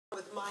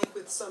like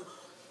with some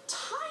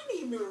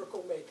tiny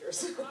miracle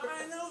makers.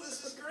 I know,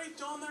 this is great,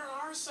 Dawn. They're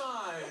our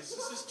size.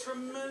 This is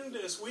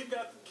tremendous. We've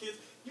got the kids.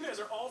 You guys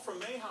are all from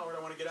May Howard.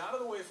 I want to get out of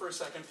the way for a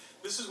second.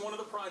 This is one of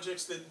the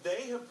projects that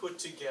they have put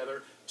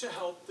together to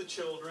help the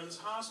Children's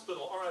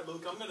Hospital. All right,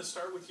 Luke, I'm going to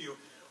start with you.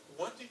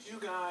 What did you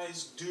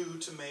guys do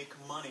to make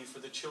money for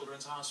the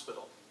Children's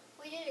Hospital?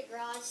 We did a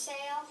garage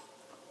sale.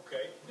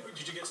 Okay.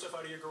 Did you get stuff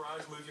out of your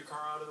garage, move your car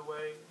out of the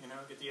way,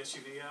 get the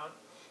SUV out?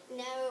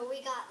 No,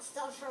 we got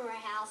stuff from our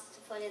house to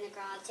put in the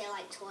garage sale,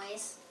 like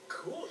toys.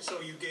 Cool.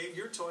 So you gave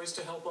your toys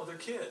to help other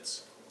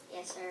kids.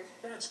 Yes, sir.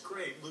 That's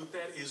great, Luke.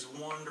 That is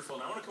wonderful.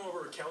 Now I want to come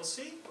over to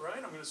Kelsey, right?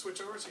 I'm going to switch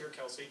over to here,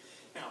 Kelsey.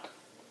 Now,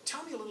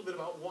 tell me a little bit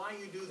about why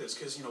you do this,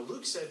 because,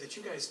 Luke said that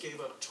you guys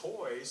gave up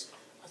toys.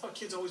 I thought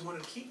kids always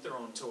wanted to keep their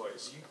own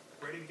toys. You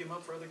ready to give them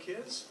up for other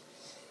kids?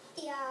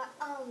 Yeah,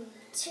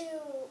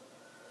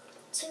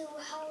 to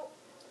help,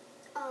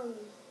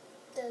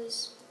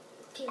 those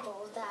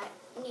people that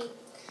need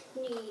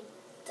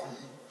the...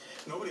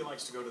 Nobody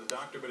likes to go to the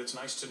doctor, but it's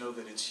nice to know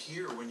that it's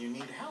here when you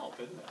need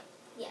help, isn't it?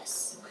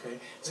 Yes. Okay.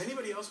 Does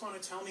anybody else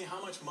want to tell me how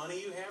much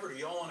money you have, or do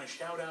y'all want to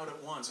shout out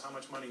at once how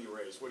much money you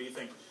raised? What do you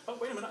think? Oh,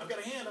 wait a minute. I've got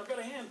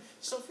a hand.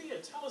 Sophia,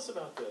 tell us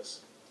about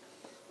this.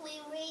 We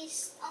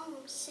raised,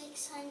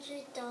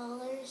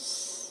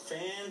 $600.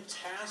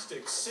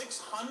 Fantastic.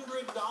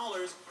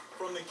 $600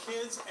 from the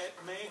kids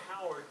at May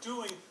Howard,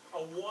 doing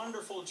a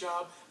wonderful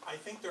job. I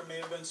think there may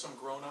have been some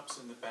grown-ups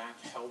in the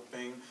back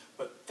helping,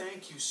 but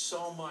thank you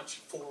so much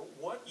for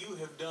what you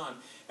have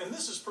done. And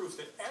this is proof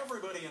that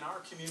everybody in our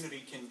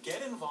community can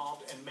get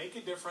involved and make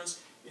a difference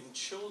in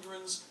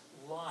children's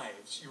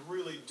lives. You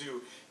really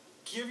do.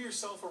 Give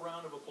yourself a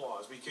round of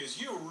applause,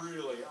 because you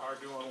really are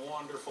doing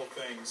wonderful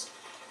things.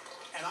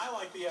 And I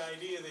like the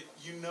idea that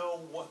you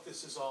know what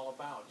this is all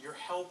about. You're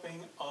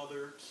helping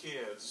other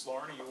kids.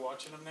 Lauren, are you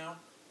watching them now?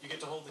 You get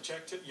to hold the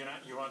check tip. You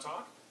want to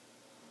talk?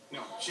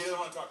 No, she doesn't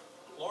want to talk.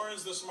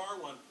 Lauren's the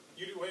smart one.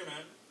 You do. Wait a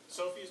minute.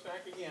 Sophie's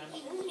back again.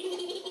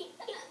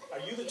 Are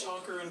you the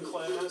talker in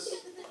class?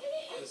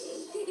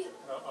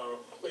 Uh-oh.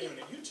 Wait a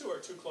minute. You two are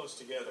too close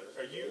together.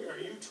 Are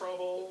you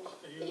trouble?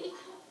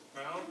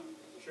 No?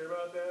 Sure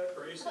about that,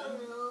 Grayson?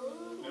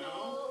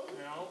 No?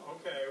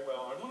 Okay,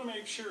 well, I want to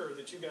make sure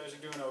that you guys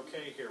are doing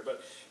okay here,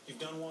 but you've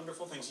done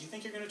wonderful things. You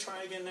think you're going to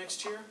try again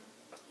next year?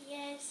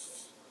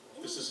 Yes.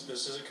 This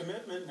is a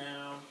commitment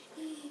now.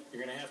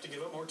 You're going to have to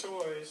give up more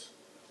toys.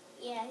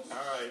 Yes.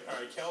 All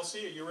right.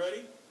 Kelsey, are you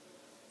ready?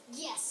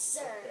 Yes,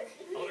 sir.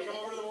 Okay. I want to come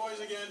over to the boys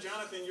again.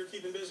 Jonathan, you're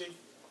keeping busy.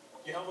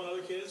 You helping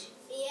other kids?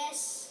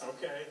 Yes.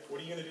 Okay.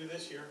 What are you going to do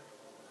this year?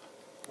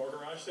 More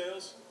garage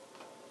sales?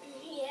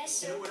 Yes,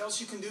 sir. You know what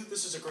else you can do?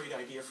 This is a great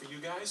idea for you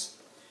guys.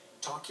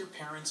 Talk your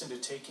parents into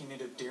taking you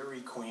to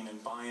Dairy Queen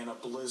and buying a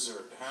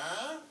Blizzard,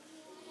 huh?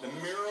 The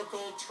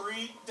Miracle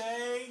Treat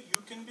Day, you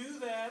can do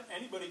that.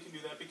 Anybody can do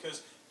that,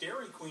 because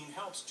Dairy Queen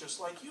helps just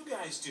like you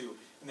guys do.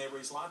 And they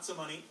raise lots of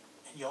money,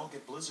 and you all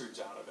get Blizzards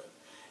out of it.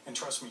 And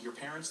trust me, your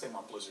parents, they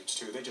want Blizzards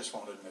too. They just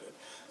won't admit it.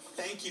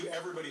 Thank you,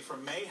 everybody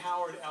from May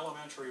Howard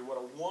Elementary. What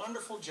a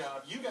wonderful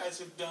job you guys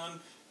have done.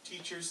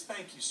 Teachers,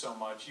 thank you so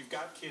much. You've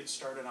got kids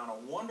started on a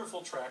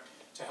wonderful track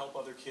to help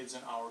other kids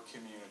in our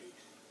community.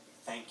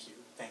 Thank you.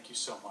 Thank you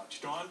so much.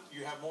 Dawn,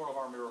 you have more of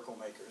our Miracle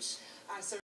Makers.